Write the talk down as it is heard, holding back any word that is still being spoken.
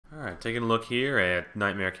Alright, taking a look here at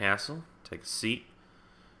Nightmare Castle. Take a seat,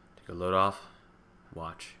 take a load off,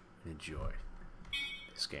 watch, and enjoy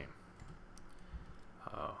this game.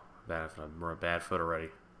 Oh, we're a bad foot already.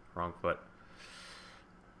 Wrong foot.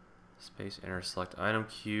 Space, enter, select item,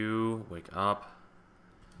 Q, wake up,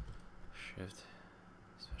 shift,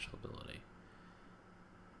 special ability.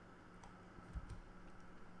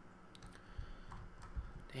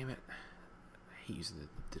 Damn it. I hate using the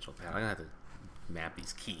digital pad. I'm gonna have to map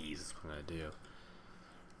these keys. That's what I'm gonna do.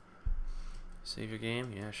 Save your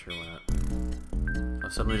game? Yeah, sure, why not? Oh,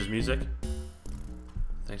 suddenly there's music?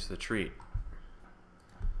 Thanks for the treat.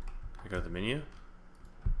 Can I go to the menu?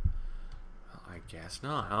 Well, I guess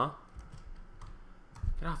not, huh?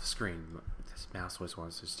 Get off the screen. This mouse always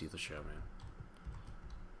wants to steal the show, man.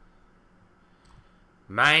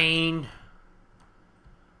 Main!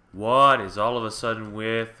 What is all of a sudden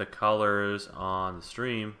with the colors on the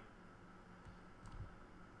stream?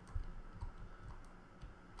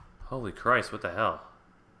 Holy Christ, what the hell?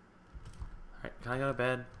 Alright, can I go to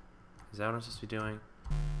bed? Is that what I'm supposed to be doing?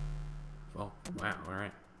 Oh, wow,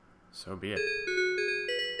 alright. So be it.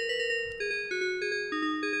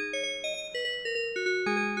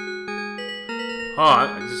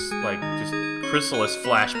 Oh, just chrysalis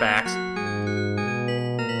flashbacks.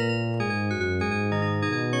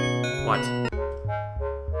 What?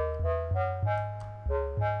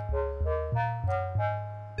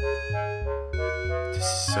 This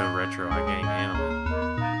is so retro, I can't even handle it.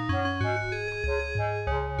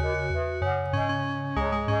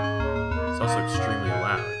 It's also extremely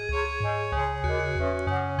loud.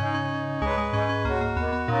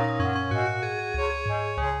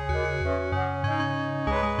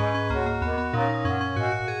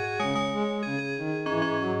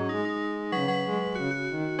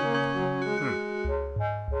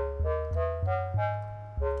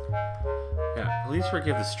 Yeah, please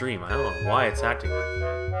forgive the stream. I don't know why it's acting like that.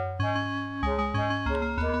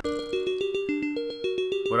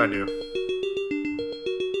 What'd I do?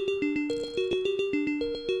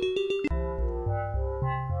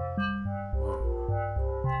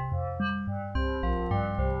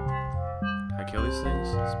 Can I kill these things?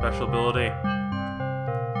 Special ability.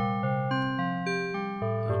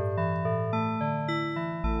 Oh.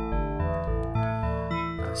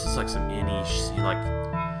 This is like some NEC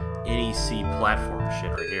platform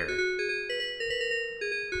shit right here.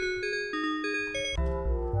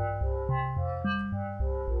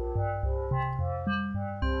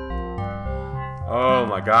 Oh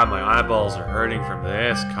my god, my eyeballs are hurting from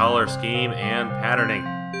this color scheme and patterning.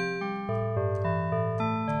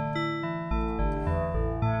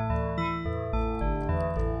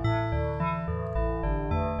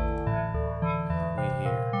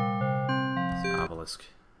 It's an obelisk.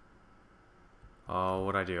 Oh,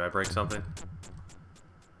 what'd I do? I break something?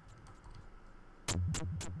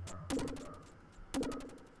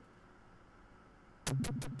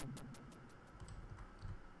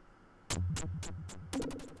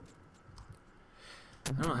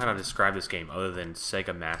 I don't know how to describe this game other than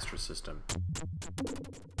Sega Master System.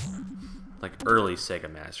 Like early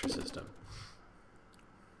Sega Master System.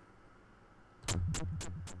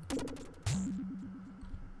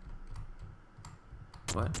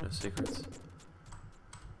 What? No secrets?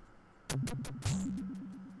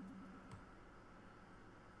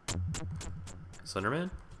 Slenderman?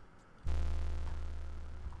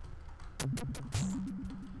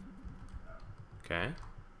 Okay.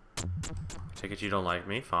 Take it you don't like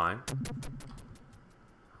me, fine.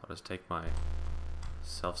 I'll just take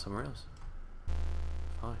myself somewhere else.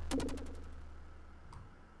 Fine.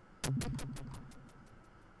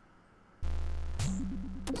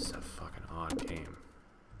 This is a fucking odd game.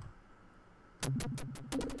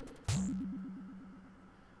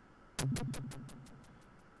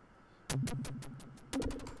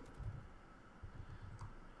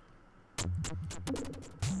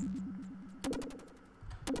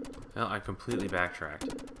 Well, I completely backtracked.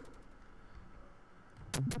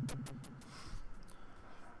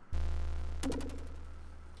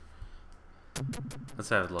 Let's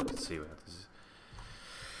have a look and see what this is.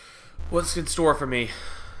 What's in store for me?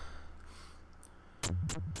 It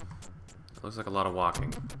looks like a lot of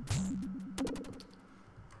walking.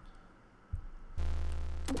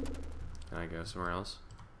 Can I go somewhere else?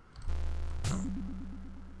 Oh.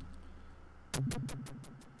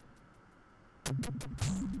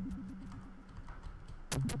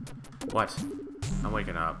 What? I'm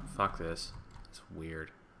waking up. Fuck this. It's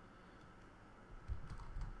weird.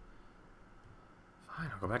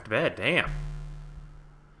 Fine, I'll go back to bed. Damn.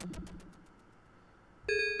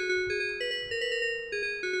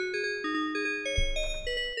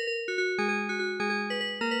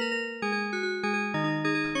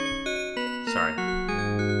 Sorry.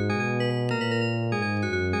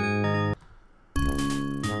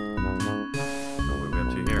 What are we up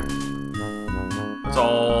to here? It's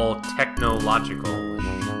all technological.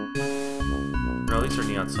 No, at least they're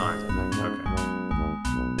neon signs, I think. Okay.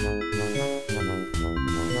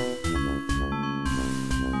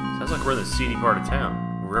 Sounds like we're in the seedy part of town,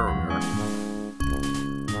 wherever we are.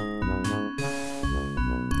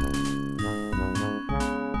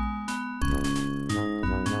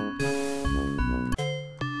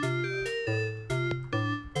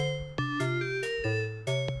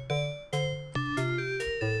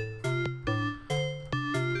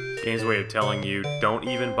 Game's way of telling you, don't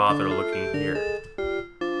even bother looking here.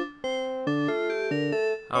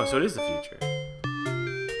 Oh, so it is the future.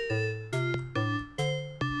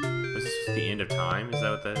 Is this just the end of time? Is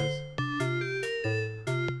that what that is?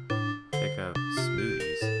 Pick up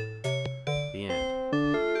smoothies. The end.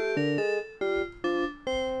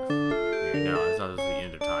 Weird. No, it's not just the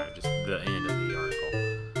end of time, just the end of the article.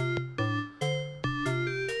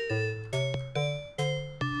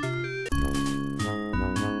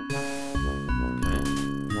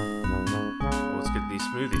 These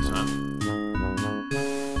smoothies, huh?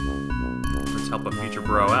 Let's help a future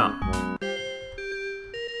bro out. I'll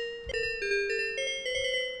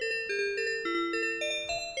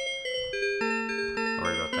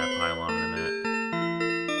worry about that pylon in a minute.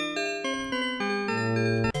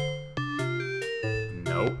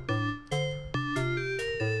 Nope.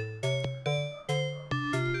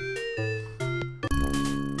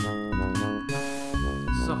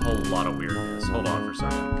 This is a whole lot of weirdness. Hold on for a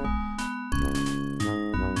second.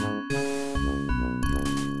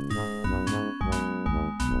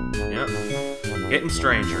 Getting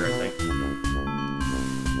stranger, I think.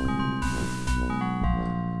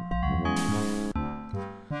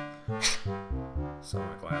 Some of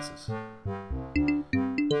my glasses. Huh.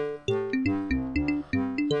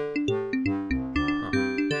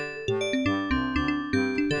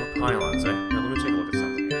 More pylons, eh? Here, let me take a look at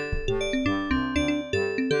something here.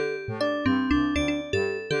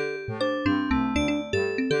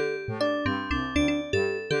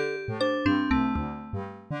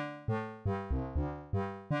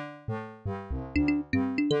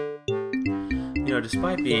 You know,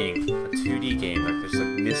 despite being a 2D game, like there's like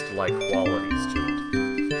mist-like qualities to it.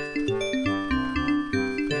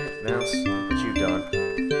 Yeah, mouse, what you've done. I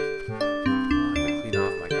have to clean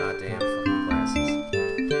off my goddamn fucking glasses.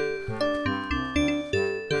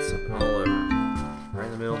 Got something all over, right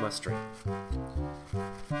in the middle of my stream.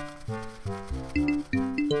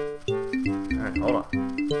 Alright, hold on.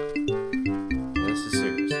 This is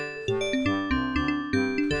serious.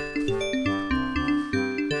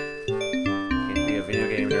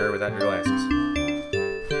 Without your glasses.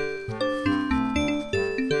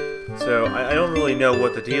 So, I don't really know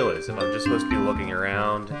what the deal is, if I'm just supposed to be looking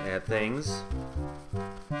around at things.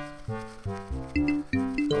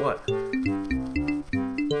 Or what?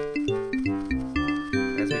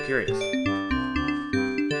 Has me curious.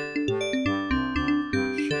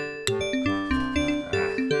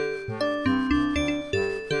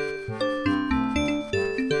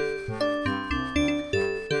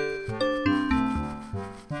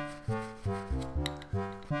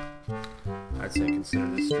 I'd say consider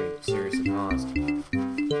this stream seriously paused.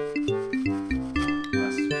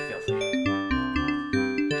 That's filthy.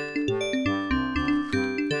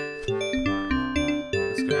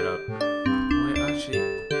 Let's go ahead up. Wait, actually,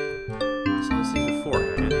 I saw these things before,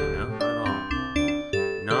 haven't I? No, not at all.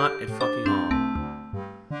 Not at fucking all.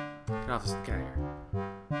 Get off this guy here.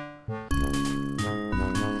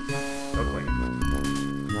 Don't click it.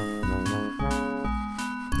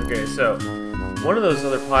 Okay, so one of those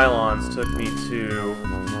other pylons took me to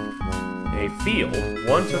a field.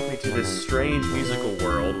 One took me to this strange musical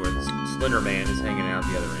world where this Slender Man is hanging out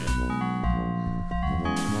the other end.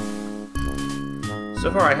 So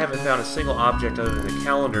far I haven't found a single object other than the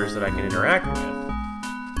calendars that I can interact with.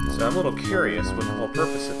 So I'm a little curious what the whole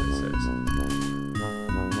purpose of this is.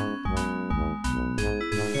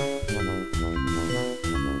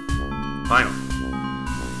 Final.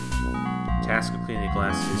 Task of cleaning the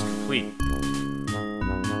glasses is complete.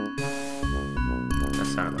 That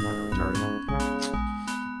sounded like I'm retarded.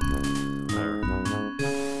 Whatever.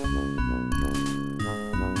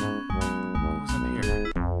 What was up here?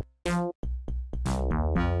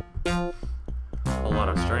 A whole lot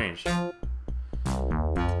of strange.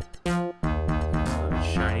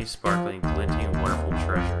 Shiny, sparkling, glinting, and wonderful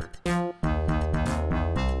treasure.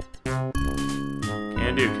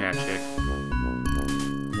 Can do, cat chick.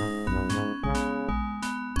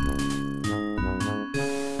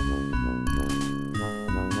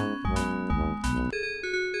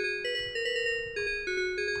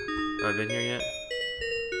 I been here yet?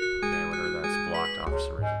 Okay, whatever, that's blocked off for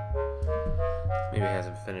some reason. Maybe it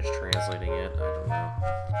hasn't finished translating yet. I don't know.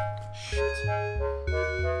 Shit.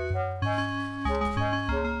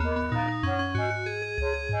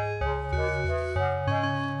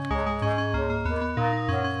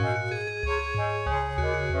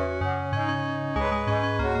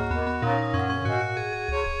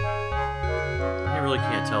 I really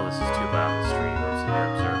can't tell this is too loud in the stream. I'm sitting here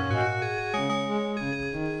observing it.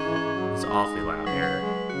 It's awfully loud here.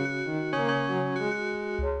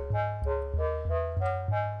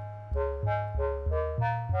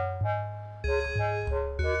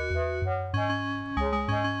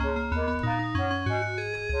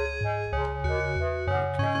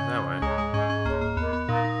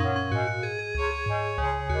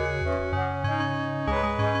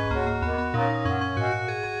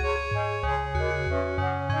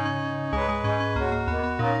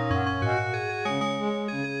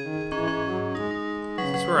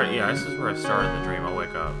 Yeah, this is where I started the dream. I'll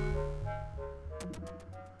wake up.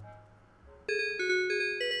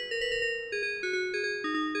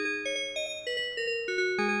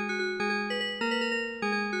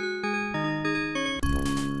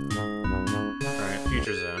 Alright,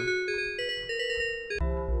 future zone.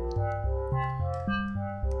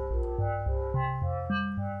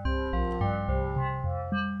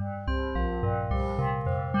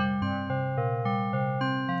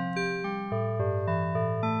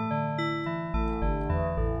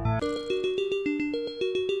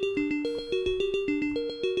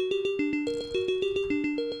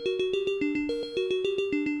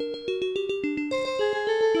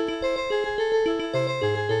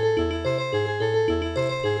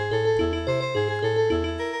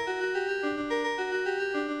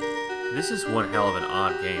 This is one hell of an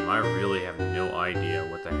odd game. I really have no idea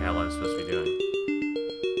what the hell I'm supposed to be doing.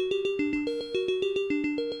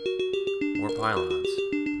 More pylons.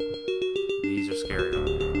 These are scary.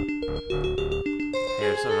 Hey,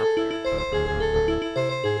 there's something up there.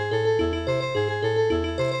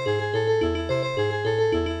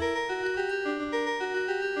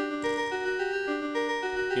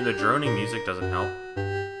 You know, the droning music doesn't help.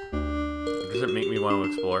 Does it make me want to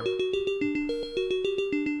explore?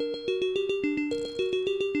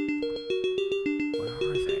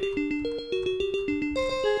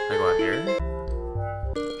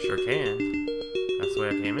 Sure can. That's the way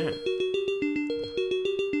I came in.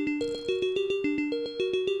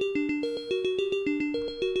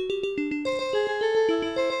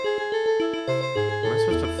 Am I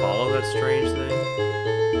supposed to follow that strange thing?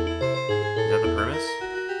 Is that the premise?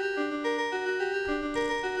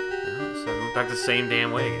 No, so I went back the same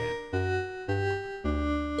damn way again.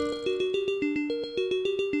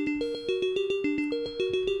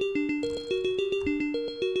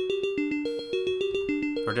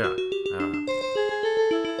 Or did I? I don't know.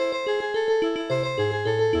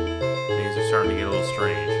 Things are starting to get a little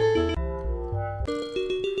strange.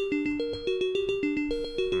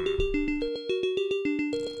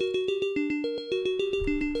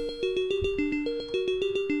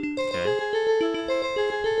 Okay.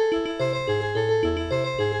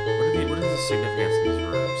 What is the significance of these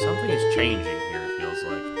rooms? Something is changing here, it feels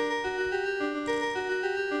like.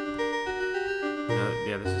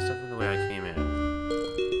 Yeah, this is definitely the way I came in.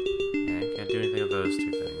 Do anything of those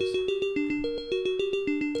two things.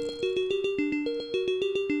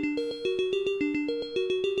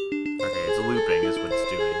 Okay, it's looping is what it's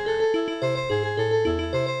doing here.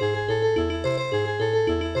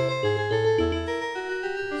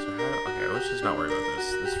 So okay, let's just not worry about this.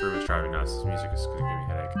 This room is driving nuts. This music is gonna give me a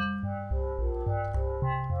headache.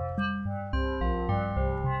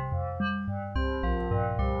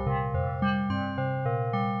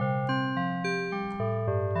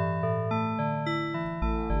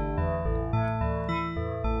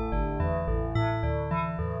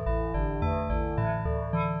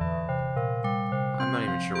 I'm not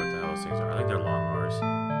even sure what the hell those things are. I think they're lawnmowers.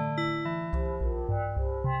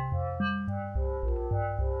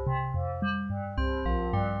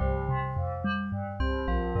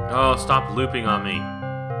 Oh, stop looping on me.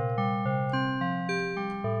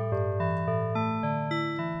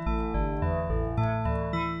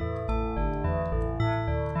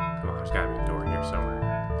 Come on, there's gotta be a door here somewhere.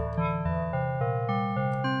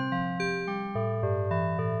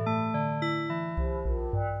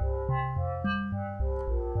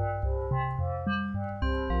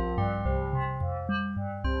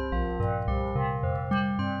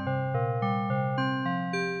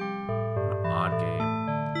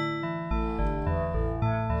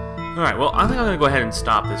 Alright, well, I think I'm going to go ahead and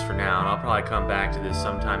stop this for now, and I'll probably come back to this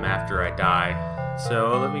sometime after I die.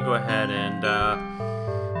 So, let me go ahead and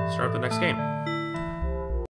start up the next game.